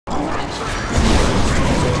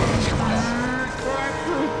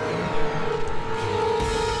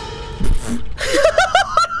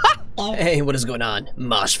Hey, what is going on?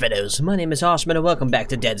 Marshfellows. My name is Harshmellow. Welcome back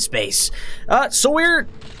to Dead Space. I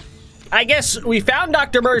guess we found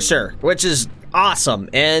Dr. Mercer, which is awesome,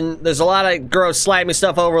 and there's a lot of gross, slimy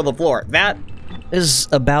stuff over the floor. That is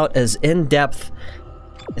about as in-depth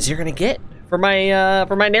as you're gonna get for my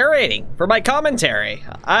narrating, for my commentary.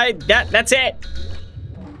 That's it.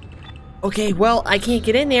 Okay, well, I can't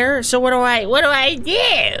get in there, so what do I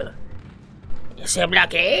do? So I'm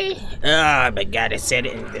lucky. Oh my god, I said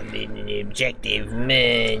it. The objective.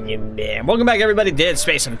 Welcome back, everybody. Dead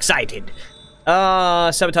Space. I'm excited.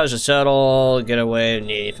 Sabotage the shuttle. Get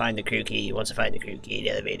away. Find the crew key. Once I find the crew key, the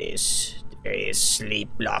elevators. The various sleep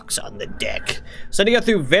blocks on the deck. So to go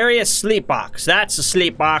through various sleep box. That's a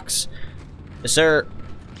sleep box. Is there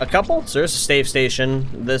a couple? So there's a save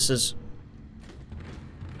station. This is.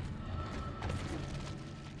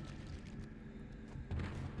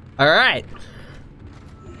 All right.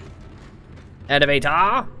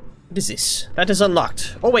 Elevator. What is this? That is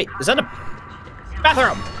unlocked. Oh wait, is that a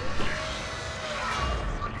bathroom?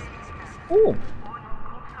 Ooh.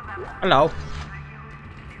 Hello.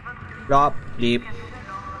 Drop, leap.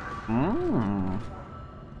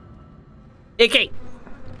 AK.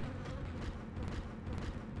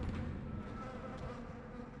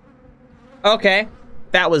 Okay.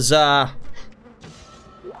 That was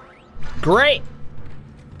great.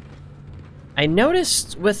 I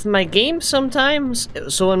noticed with my game sometimes,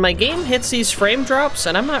 so when my game hits these frame drops,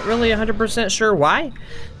 and I'm not really 100% sure why,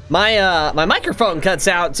 my microphone cuts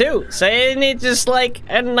out too. So and it just like,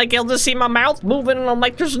 you'll just see my mouth moving, and I'm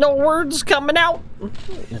like, there's no words coming out.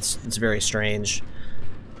 It's very strange.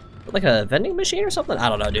 Like a vending machine or something? I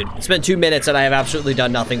don't know, dude. It's been 2 minutes and I have absolutely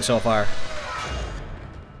done nothing so far.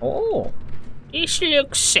 Oh, this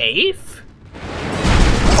looks safe.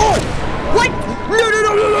 Oh! What? No!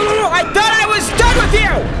 I thought I was done with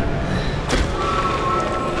you!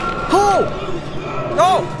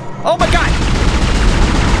 Oh my god!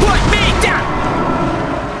 Put me down!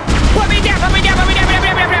 Put me down!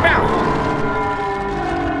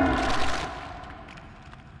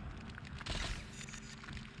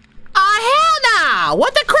 Oh, hell no!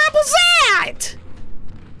 What the crap was that?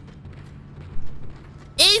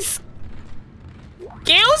 Excuse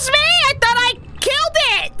me? I thought I killed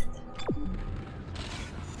it!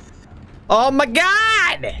 Oh my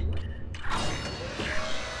god!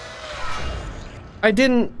 I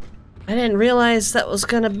didn't realize that was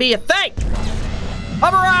gonna be a thing!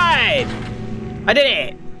 Override! I did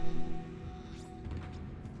it!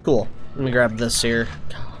 Cool. Let me grab this here.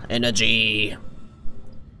 Energy.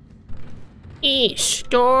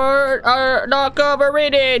 Store not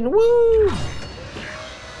overridden! Woo!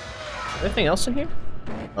 Anything else in here?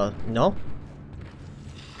 No?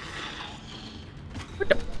 What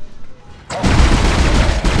the?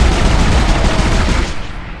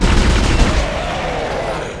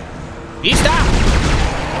 Stop!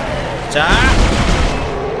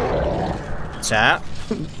 Stop.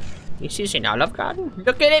 This is an Olive Garden?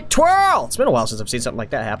 Look at it twirl! It's been a while since I've seen something like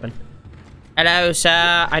that happen. Hello,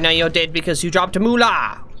 sir. I know you're dead because you dropped a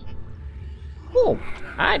moolah. Oh,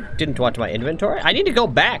 I didn't want my inventory. I need to go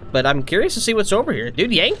back, but I'm curious to see what's over here.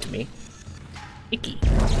 Dude yanked me. Icky.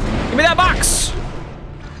 Give me that box!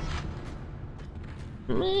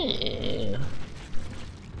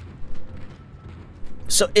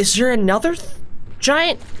 So, is there another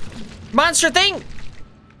giant monster thing?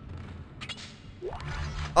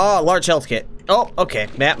 Oh, large health kit. Oh, okay.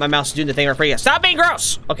 Matt, my mouse is doing the thing for you. Stop being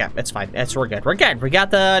gross! Okay, that's fine. We're good. We're good. We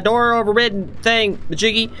got the door overridden thing,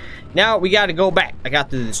 majiggy. Now we gotta go back. I got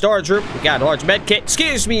the storage room. We got a large med kit.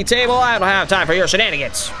 Excuse me, table. I don't have time for your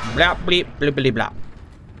shenanigans. Blah, bleep, bleep, bleep, blah.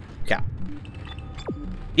 Okay.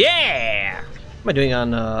 Yeah! What am I doing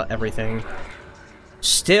on everything?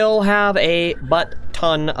 Still have a butt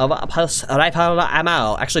ton of rifle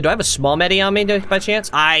ammo. Actually, do I have a small medi on me by chance?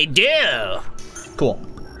 I do! Cool.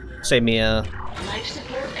 Save me a... Life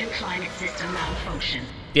support and climate system malfunction.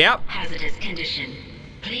 Yep. Hazardous condition.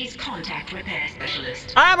 Please contact repair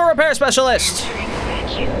specialist. I am a repair specialist!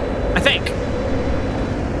 I think.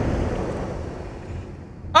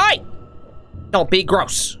 Oi! Don't be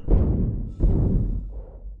gross.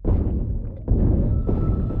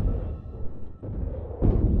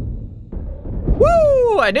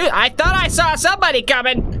 Woo! I thought I saw somebody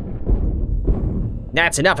coming.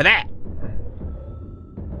 That's enough of that.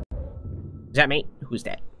 Is that me? Who's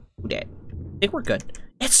that? Who that? I think we're good.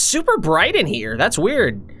 It's super bright in here. That's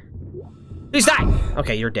weird. Please die.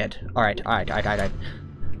 Okay, you're dead. All right.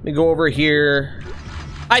 Let me go over here.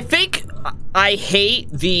 I think I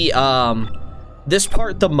hate the this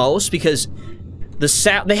part the most because The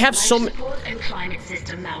sound, they have so many. Support and climate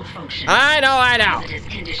system malfunction. I know. Hazardous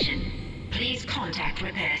condition. Please contact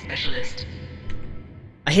repair specialist.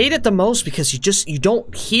 I hate it the most because you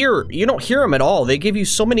don't hear them at all. They give you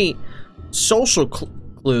so many social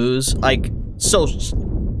clues, like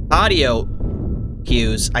audio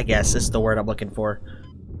cues, I guess is the word I'm looking for.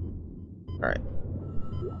 All right.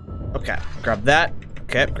 Okay, grab that.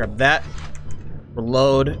 Okay, grab that.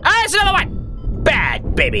 Reload. Ah, it's another one!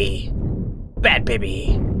 Bad baby. Bad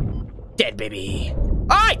baby. Dead baby.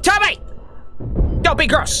 Alright, Tommy! Don't be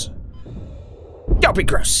gross. Don't be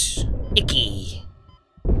gross. Icky.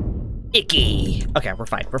 Icky. Okay, we're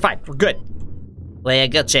fine. We're fine. We're good. Well, I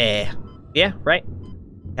gotcha. Yeah, right?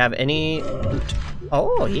 Have any loot?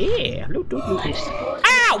 Oh, yeah. Loot.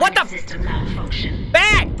 Ow! What the? System malfunction.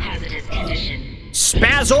 Bad! Hazardous condition.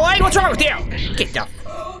 Spazoid? What's wrong with you? Get the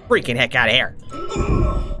freaking heck out of here.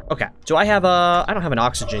 Okay. Do I have a... I don't have an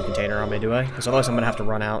oxygen container on me, do I? Because otherwise I'm going to have to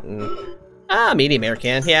run out and... medium air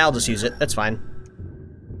can. Yeah, I'll just use it. That's fine.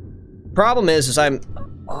 Problem is I'm...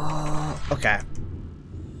 okay.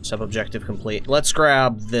 Sub-objective complete. Let's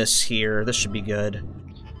grab this here. This should be good.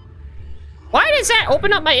 Why does that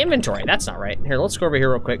open up my inventory? That's not right. Here, let's go over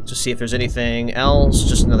here real quick to see if there's anything else.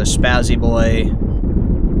 Just another spazzy boy.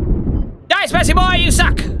 Die, spazzy boy! You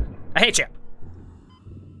suck! I hate you.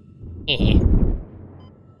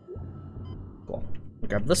 Cool.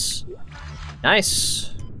 Grab this. Nice.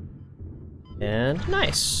 And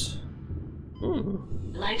nice.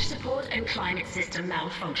 Life support and climate system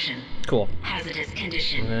malfunction. Cool. Hazardous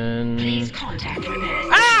condition. And... Please contact repair.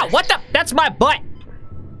 Ah! What the? That's my butt!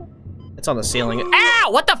 It's on the ceiling. Ow!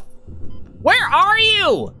 What the? Where are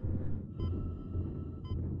you?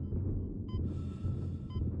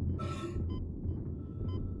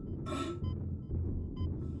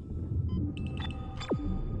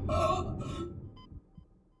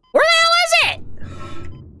 Where the hell is it?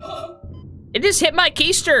 It just hit my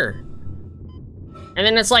keister. And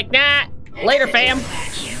then it's like, nah, later, fam.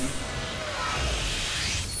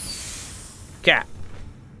 Okay.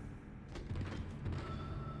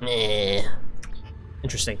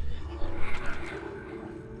 Interesting.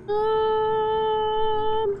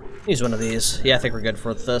 Use one of these. Yeah, I think we're good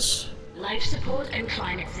for this. Life support and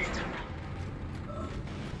climate system.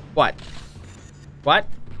 What? What?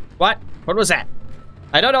 What? What was that?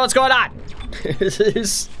 I don't know what's going on. This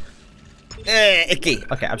is icky.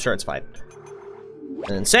 Okay, I'm sure it's fine.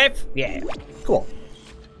 And then safe. Yeah. Cool.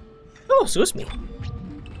 Oh, excuse me.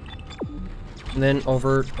 And then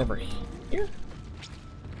over here.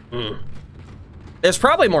 There's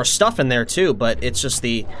probably more stuff in there too, but it's just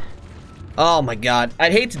the... Oh my god.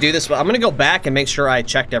 I'd hate to do this, but I'm gonna go back and make sure I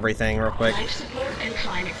checked everything real quick. Life support and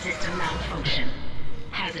climate system malfunction.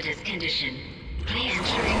 Hazardous condition. Please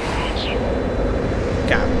check.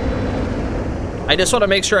 Okay. I just want to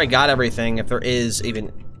make sure I got everything, if there is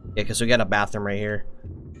even... Yeah, because we got a bathroom right here.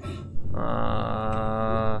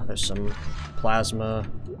 There's some plasma,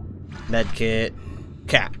 med kit.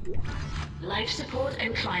 Okay. Life support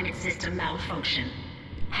and climate system malfunction.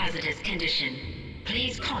 Hazardous condition.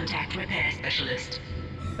 Please contact repair specialist.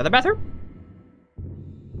 Another bathroom?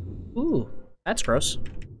 Ooh, that's gross.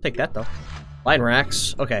 Take that though. Line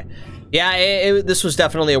racks. Okay. Yeah, this was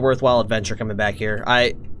definitely a worthwhile adventure coming back here.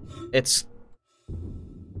 It's...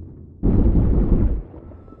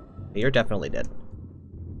 You're definitely dead.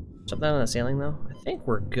 Something on the ceiling though? I think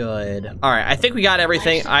we're good. Alright, I think we got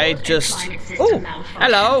everything. I just... Ooh!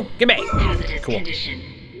 Hello! Give me! Cool.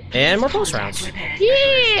 And more post rounds.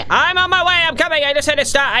 Yeah! I'm on my way! I'm coming! I just had to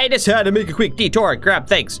stop! I just had to make a quick detour and grab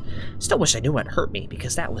things. Still wish I knew what hurt me,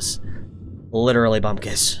 because that was literally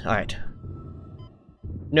bumpkiss. Alright.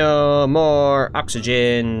 No more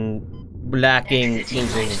oxygen blacking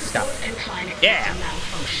stuff. Yeah!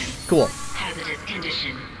 Cool. Hazardous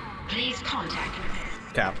condition. Please contact repair.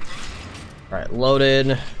 Okay. Alright,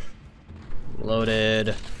 loaded,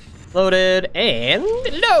 and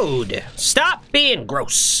load! Stop being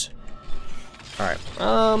gross! Alright,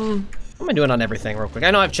 what am I doing on everything real quick?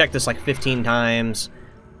 I know I've checked this like 15 times.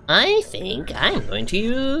 I think I'm going to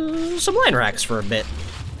use some line racks for a bit.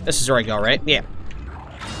 This is where I go, right? Yeah.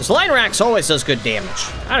 This line racks always does good damage.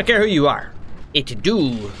 I don't care who you are. It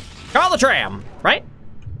do. Call the tram, right?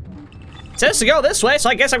 It says to go this way, so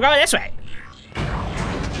I guess I'm going this way.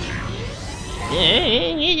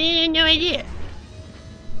 No idea.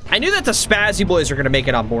 I knew that the Spazzy Boys were gonna make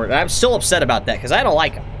it on board, and I'm still upset about that because I don't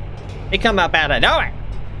like them. They come up out of nowhere.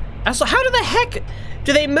 So how the heck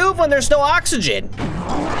do they move when there's no oxygen?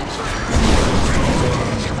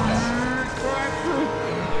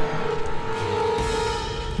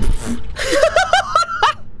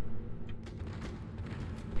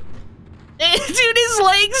 Dude,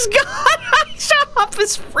 leg's gone. I shot off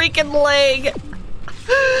his freaking leg.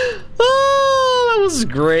 Oh, that was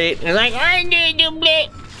great. And like,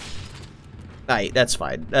 alright, that's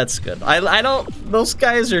fine. That's good. I don't. Those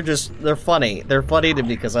guys are just. They're funny. They're funny to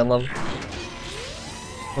me because I love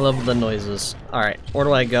the noises. All right, where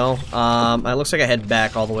do I go? It looks like I head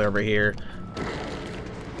back all the way over here.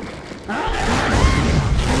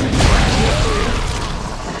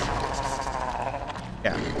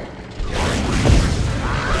 Yeah.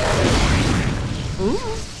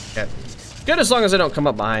 Okay. Good as long as they don't come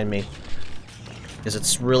up behind me, because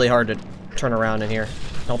it's really hard to turn around in here.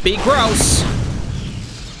 Don't be gross.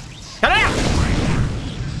 Cut it out,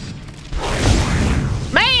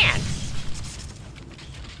 man.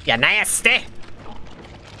 You nasty.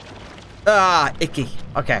 Icky.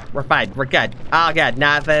 Okay, we're fine. We're good. Oh, good.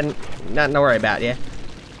 Nothing to worry about, yeah?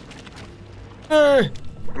 Man,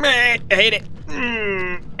 I hate it.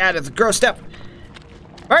 That is a gross step.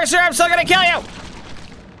 Mercer, I'm still gonna kill you.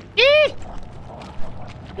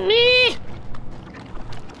 Me.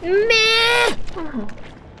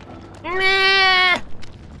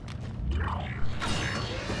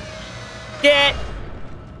 Get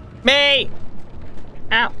me.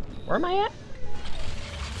 Ow. Where am I at?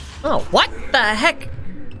 Oh, what the heck?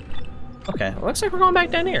 Okay, looks like we're going back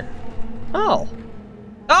down here. Oh.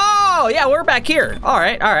 Oh, yeah, we're back here. All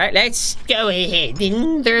right, let's go ahead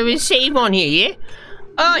and throw a save on here, yeah?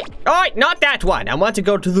 All right, not that one. I want to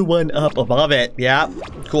go to the one up above it. Yeah,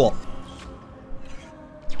 cool.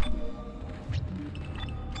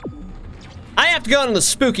 I have to go to the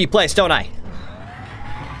spooky place, don't I?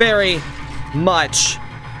 Very much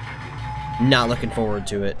not looking forward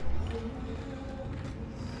to it.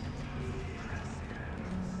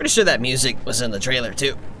 Pretty sure that music was in the trailer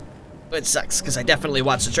too. It sucks because I definitely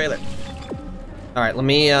watched the trailer. All right,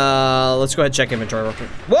 let's go ahead and check inventory real quick.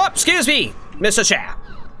 Whoop, excuse me, Mr. Chow.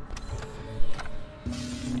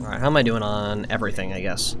 All right, how am I doing on everything, I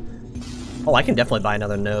guess? Oh, I can definitely buy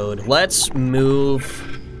another node. Let's move,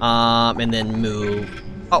 and then move.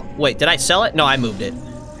 Oh, wait, did I sell it? No, I moved it.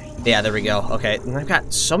 Yeah, there we go. Okay, and I've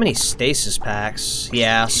got so many stasis packs.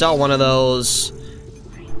 Yeah, sell one of those.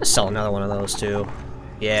 Let's sell another one of those too.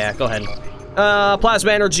 Yeah, go ahead.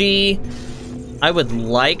 Plasma energy. I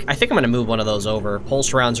think I'm gonna move one of those over.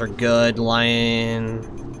 Pulse rounds are good.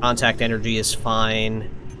 Lion contact energy is fine.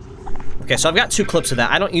 Okay, so I've got 2 clips of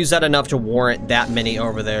that. I don't use that enough to warrant that many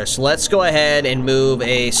over there. So let's go ahead and move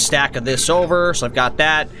a stack of this over. So I've got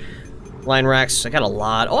that. Line racks, I got a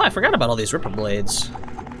lot. Oh, I forgot about all these ripper blades.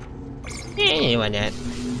 Why not?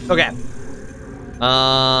 Okay.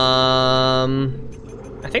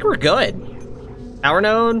 I think we're good. Power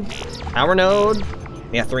node.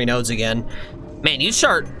 Yeah, 3 nodes again. Man, you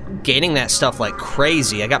start gaining that stuff like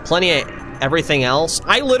crazy. I got plenty of everything else.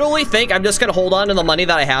 I literally think I'm just gonna hold on to the money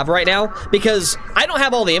that I have right now because I don't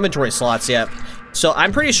have all the inventory slots yet. So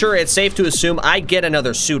I'm pretty sure it's safe to assume I get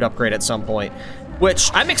another suit upgrade at some point, which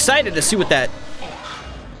I'm excited to see what that...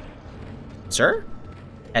 Sir?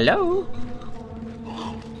 Hello?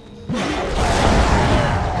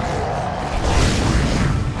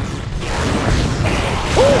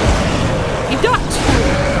 He ducked.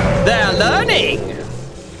 They're learning.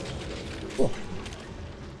 Cool.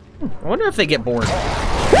 I wonder if they get bored.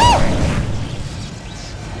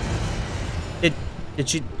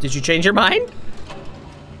 Did you change your mind?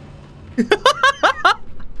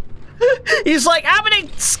 He's like, I'm gonna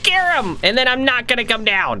scare him, and then I'm not gonna come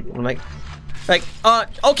down. I'm like,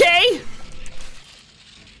 okay.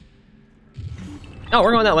 Oh,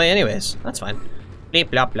 we're going that way anyways. That's fine. Bleep,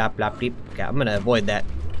 blop, blop, blop, bleep. Okay, I'm gonna avoid that.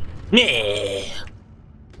 Nah.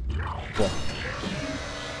 Cool.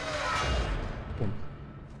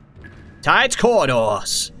 Tides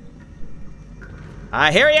corridors.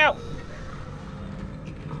 I hear you.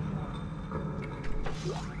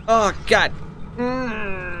 Oh, God.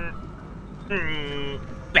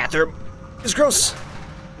 Bathroom is gross.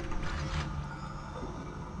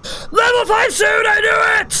 Level 5 suit, I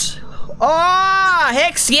knew it! Ah, oh,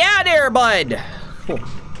 hex yeah there, bud. Cool.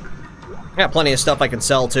 I got plenty of stuff I can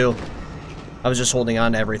sell, too. I was just holding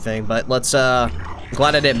on to everything, but let's, I'm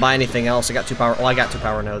glad I didn't buy anything else. I got 2 power, well, I got 2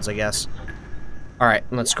 power nodes, I guess. All right,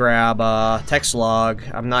 let's grab, text log.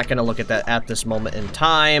 I'm not gonna look at that at this moment in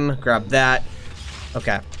time. Grab that.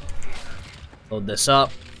 Okay. Load this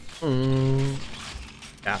up.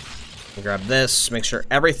 Yeah. Grab this. Make sure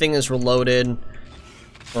everything is reloaded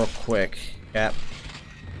real quick. Yeah.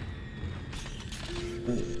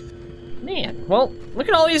 Man, well, look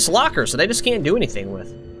at all these lockers that I just can't do anything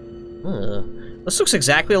with. This looks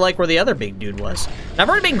exactly like where the other big dude was. I've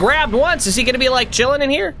already been grabbed once. Is he gonna be like chilling in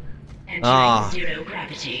here? Entering zero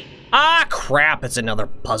gravity. Ah, crap, it's another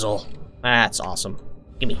puzzle. That's awesome.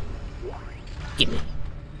 Gimme. Gimme.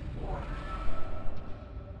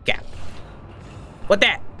 Okay. What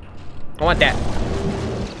that? I want that.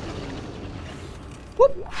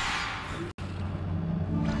 Whoop.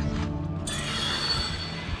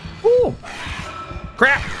 Ooh.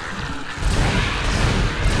 Crap.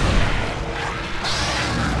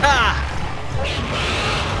 Ah.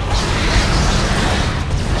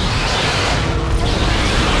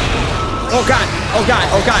 Oh god, oh god,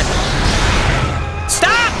 oh god.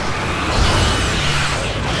 Stop!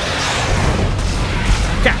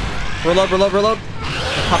 Okay, reload, reload, reload.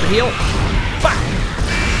 Pop a heal. Fuck.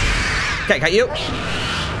 Okay, got you.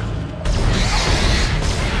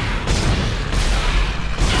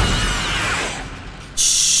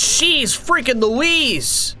 Jeez, freaking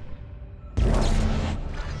Louise.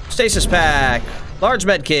 Stasis pack, large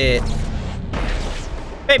med kit,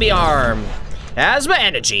 baby arm, asthma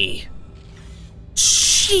energy.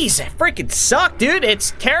 Jeez, that freaking sucked, dude.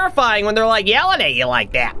 It's terrifying when they're like yelling at you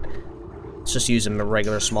like that. Let's just use a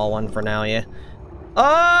regular small one for now, yeah.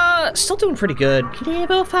 Still doing pretty good.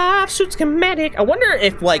 Level 5 suit schematic. I wonder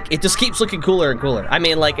if, like, it just keeps looking cooler and cooler. I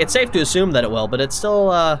mean, like, it's safe to assume that it will, but it's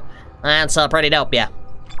still, it's pretty dope, yeah.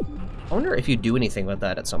 I wonder if you do anything with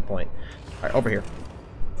that at some point. All right, over here.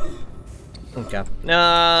 Okay.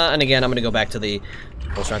 And again, I'm gonna go back to the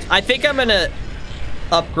pulse rounds. I think I'm gonna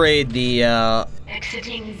upgrade the,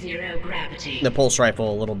 Exiting zero gravity. the pulse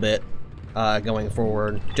rifle a little bit, going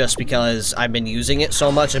forward, just because I've been using it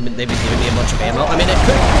so much and they've been giving me a bunch of ammo. I mean, it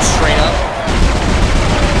could straight up.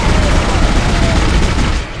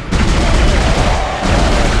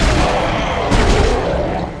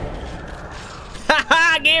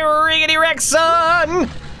 Haha, get riggedy wreck, son!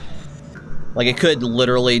 Like, it could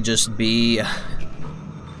literally just be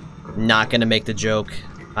not gonna make the joke.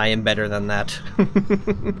 I am better than that.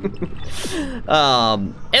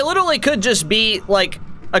 It literally could just be, like,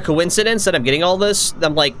 a coincidence that I'm getting all this.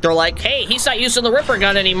 I'm like, they're like, hey, he's not using the Ripper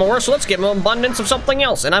gun anymore, so let's give him an abundance of something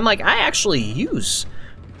else. And I'm like, I actually use.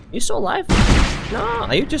 You still alive? No,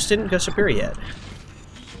 you just didn't go superior yet.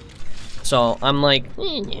 So I'm like,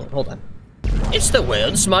 hold on. It's the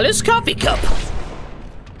world's smallest coffee cup.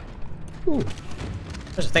 Ooh.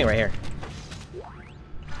 There's a thing right here.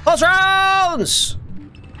 Pulse rounds!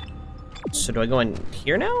 So do I go in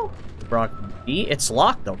here now? Brock B? It's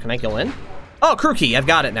locked though. Can I go in? Oh, crew key. I've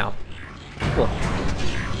got it now. Cool.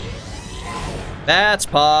 That's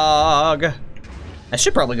Pog. I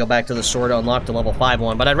should probably go back to the store to unlock the level 5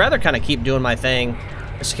 one, but I'd rather kind of keep doing my thing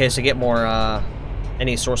just in case I get more,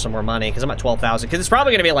 any source of more money, because I'm at 12,000. Because it's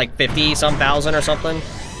probably going to be like 50-some thousand or something.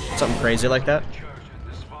 Something crazy like that.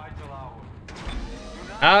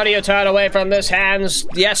 How do you turn away from this hands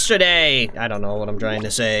yesterday? I don't know what I'm trying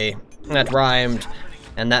to say. That rhymed,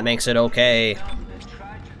 and that makes it okay.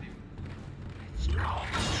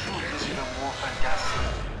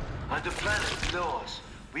 On the planet below us,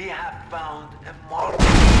 we have found a mark.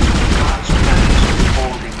 God's planet is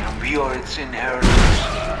unfolding, and we are its inheritors.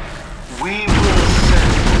 We will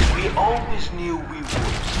ascend as we always knew we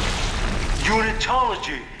would.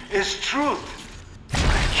 Unitology is truth.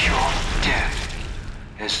 And your death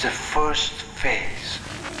is the first phase.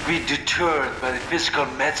 Be deterred by the physical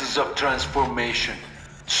methods of transformation.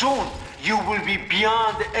 Soon, you will be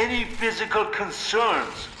beyond any physical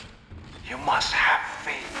concerns. You must have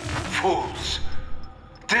faith, fools.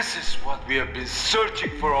 This is what we have been searching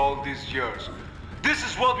for all these years. This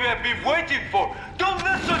is what we have been waiting for. Don't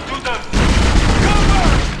listen to them. Come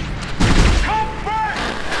back! Come back!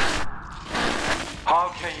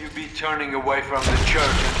 How can you be turning away from the church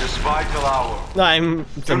in this vital hour?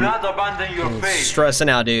 Do not abandon your faith. Stressing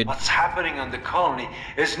out, dude. What's happening on the colony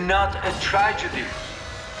is not a tragedy.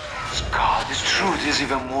 God, this truth is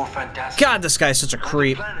even more fantastic. God, this guy's such a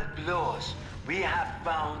creep. On the planet below us, we have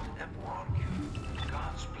found a mark.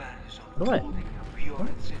 God's plan is What? unfolding, and we are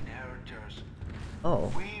its inheritors.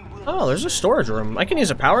 Oh. We will Oh, there's a storage room. I can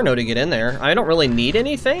use a power node to get in there. I don't really need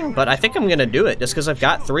anything, but I think I'm gonna do it just because I've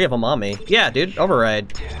got 3 of them on me. Yeah, dude,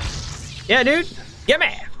 override. Yeah, dude,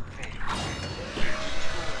 gimme!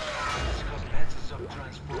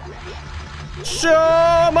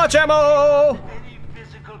 So much ammo!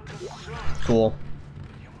 Cool.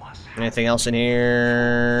 Anything else in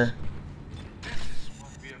here? I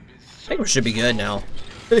think we should be good now.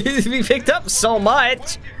 We picked up so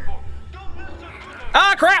much.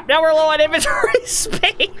 Oh crap! Now we're low on inventory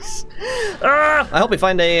space. I hope we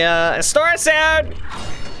find a store soon.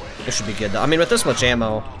 This should be good though. I mean, with this much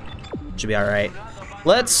ammo, it should be all right.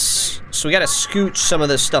 Let's. So we gotta scooch some of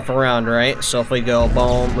this stuff around, right? So if we go,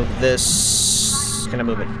 boom, move this. Can I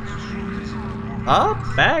move it? Up?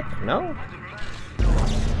 Back? No?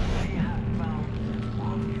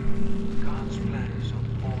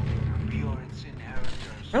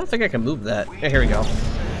 I don't think I can move that. Yeah, here we go.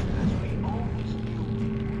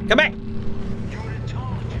 Come back!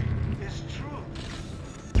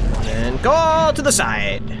 And go to the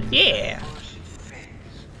side. Yeah.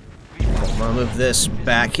 I'm gonna move this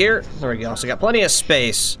back here. There we go. So I got plenty of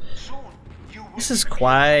space. This is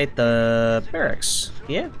quite the barracks.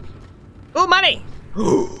 Yeah. Ooh, money!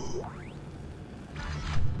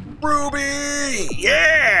 Ruby!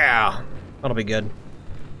 Yeah! That'll be good.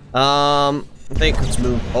 I think let's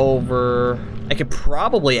move over. I could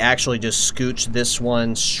probably actually just scooch this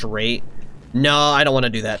one straight. No, I don't want to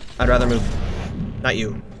do that. I'd rather move. Not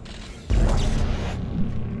you.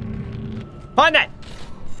 Find that!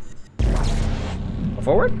 Go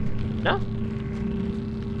forward? No?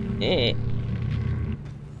 Yeah.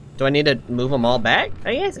 Do I need to move them all back?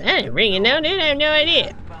 I guess I ring it down, dude. I have no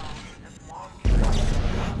idea.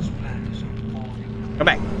 Come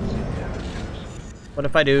back. What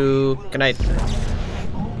if I do? Can I?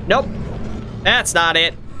 Nope. That's not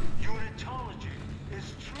it.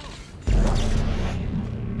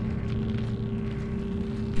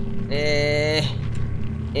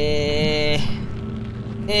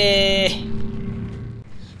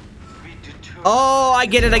 Oh, I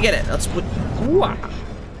get it. I get it. Let's put. Wow.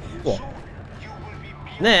 Cool.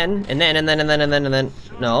 And then.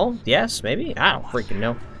 No. Yes. Maybe. I don't freaking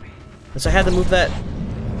know. Because I had to move that.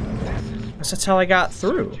 That's how I got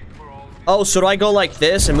through. Oh, so do I go like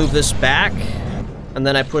this and move this back? And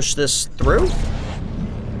then I push this through?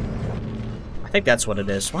 I think that's what it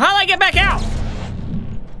is. Well, how do I get back out?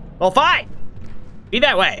 Well, fine. Be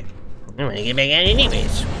that way. I'm gonna get back out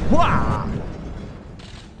anyways. Wah!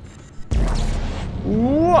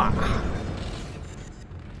 Wah!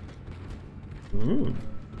 Hmm.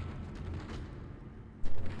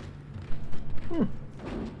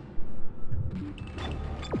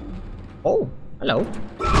 Oh, hello.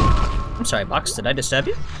 I'm sorry, Box. Did I disturb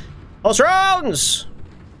you? Pulse rounds!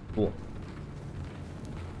 Cool.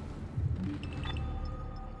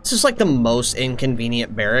 This is like the most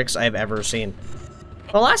inconvenient barracks I've ever seen.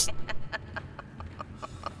 Well, last...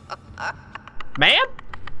 Ma'am?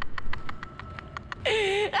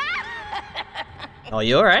 Oh,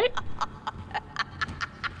 you alright?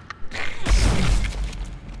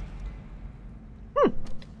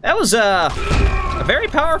 That was, a very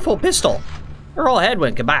powerful pistol. Her whole head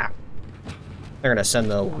went kabam. They're gonna send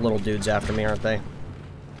the little dudes after me, aren't they?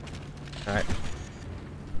 Alright.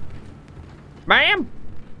 Ma'am?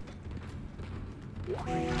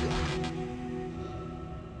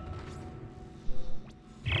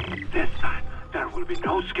 This time, there will be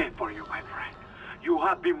no escape for you, my friend. You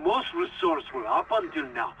have been most resourceful up until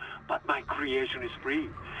now, but my creation is free.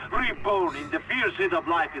 Reborn in the fierce heat of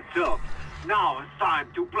life itself. Now it's time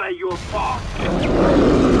to play your part.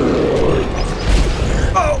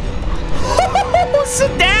 Oh!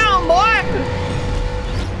 Sit down, boy!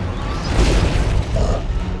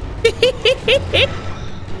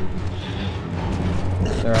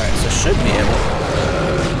 Alright, so should be able.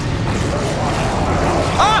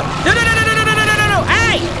 Oh! No, no, no, no, no, no, no, no, no, no!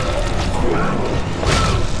 Hey!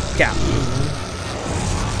 Cow.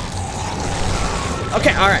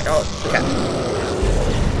 Okay, alright. Oh, okay.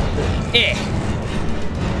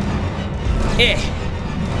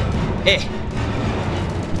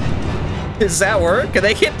 Does that work? Can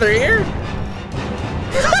they get through here?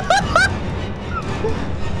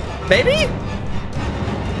 Maybe?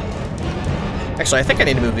 Actually, I think I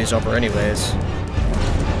need to move these over anyways.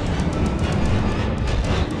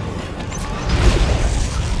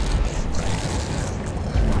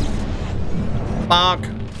 Bonk.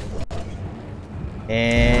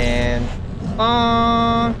 And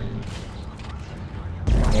bonk.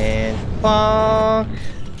 And bonk.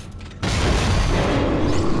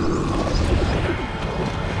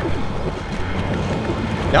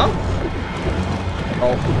 No?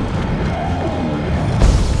 Oh.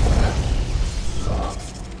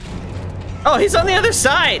 Oh, he's on the other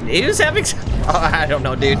side. He was having... Oh, I don't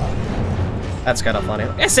know, dude. That's kind of funny.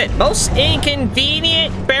 That's it. Most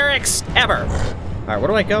inconvenient barracks ever. All right, where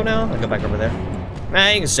do I go now? I go back over there.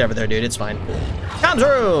 Nah, you can stay over there, dude. It's fine. Comms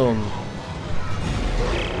room.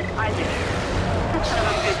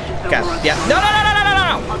 Okay. Yeah. No, no, no, no, no, no,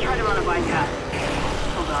 no. I'll try to run a bypass.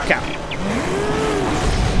 Hold on. Okay.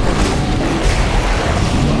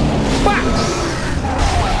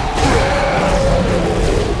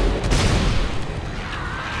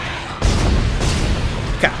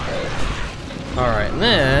 Okay. All right, and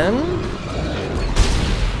then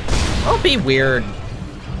I'll be weird.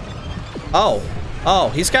 Oh, Oh,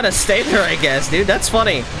 he's gotta stay there, I guess, dude. That's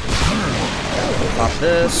funny. Pop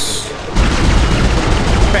this.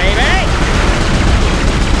 Baby!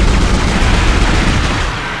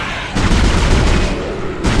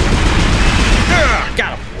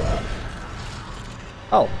 Got him.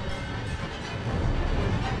 Oh.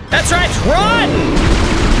 That's right, run!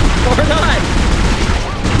 Or not.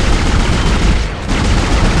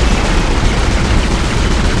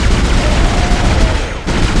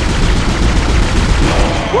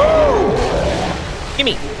 Woo!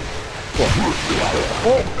 Gimme. Cool.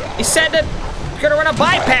 Well, he said that you're gonna run a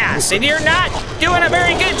bypass, and you're not doing a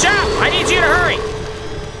very good job. I need you to hurry.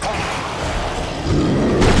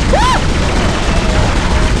 Woo!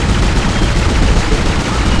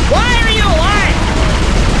 Why are you alive?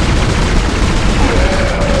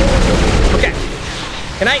 Okay.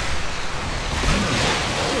 Can I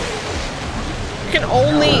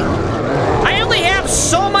only have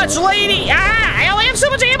so much lady. I only have so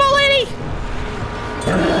much ammo, lady.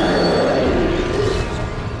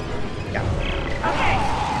 Yeah. Okay,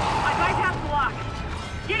 I bypassed the lock.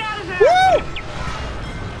 Get out of there! Woo!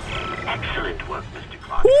 Excellent work, Mr.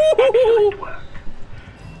 Clark. Excellent work.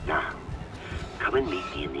 Now, come and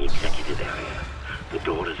meet me in the executive area. The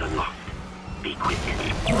door is unlocked. Be quick. I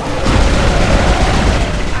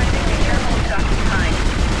think be careful with Dr. Kind.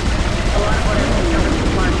 A lot of what I've discovered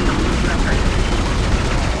is largely on his record.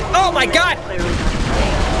 Oh my God! Clearly not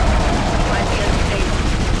safe. Might be unstable.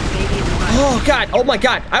 Maybe even violent. Oh God! Oh my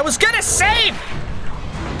God! I was gonna save!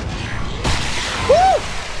 Woo!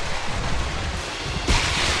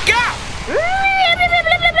 Go!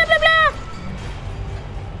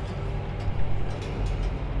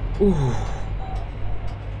 Ooh.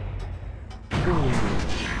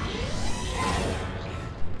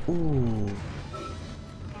 Ooh. Ooh.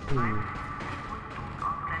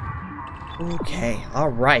 Okay, all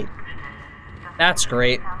right. That's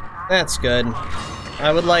great. That's good.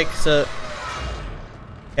 I would like to...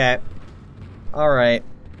 Okay. All right.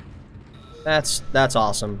 That's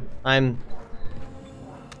awesome. I'm...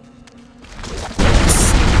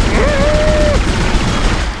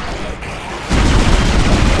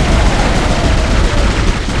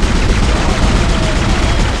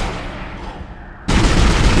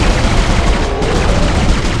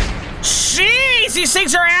 Jeez, these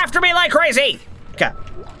things are after me like crazy. Okay.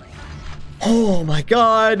 Oh my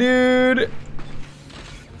God, dude.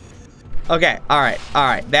 Okay, all right.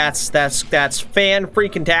 That's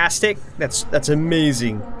fan-freaking-tastic. That's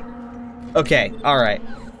amazing. Okay, all right.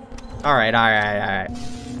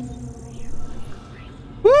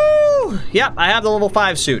 Woo! Yep, I have the level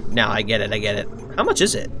 5 suit. Now I get it. How much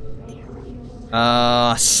is it?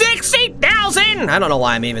 60,000! I don't know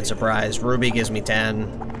why I'm even surprised. Ruby gives me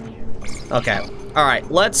 10. Okay. All right.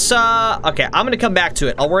 Let's okay, I'm going to come back to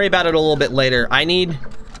it. I'll worry about it a little bit later. I need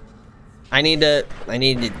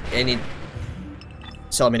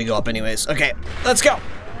telling me to go up anyways. Okay. Let's go.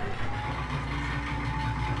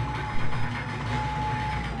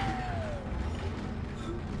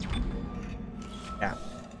 Yeah.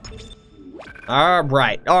 All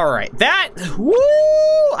right. That woo!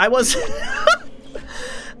 I was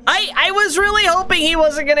I was really hoping he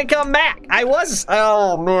wasn't gonna come back. I was.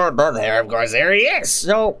 Oh man, but there, of course, there he is.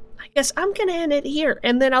 So I guess I'm gonna end it here,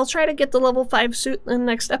 and then I'll try to get the level 5 suit in the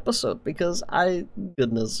next episode because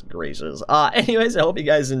goodness gracious. Anyways, I hope you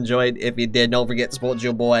guys enjoyed. If you did, don't forget to support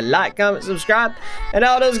your boy. Like, comment, subscribe, and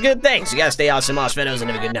all those good things. You guys stay awesome, Marshfellows,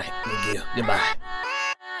 and have a good night. Thank you. Goodbye.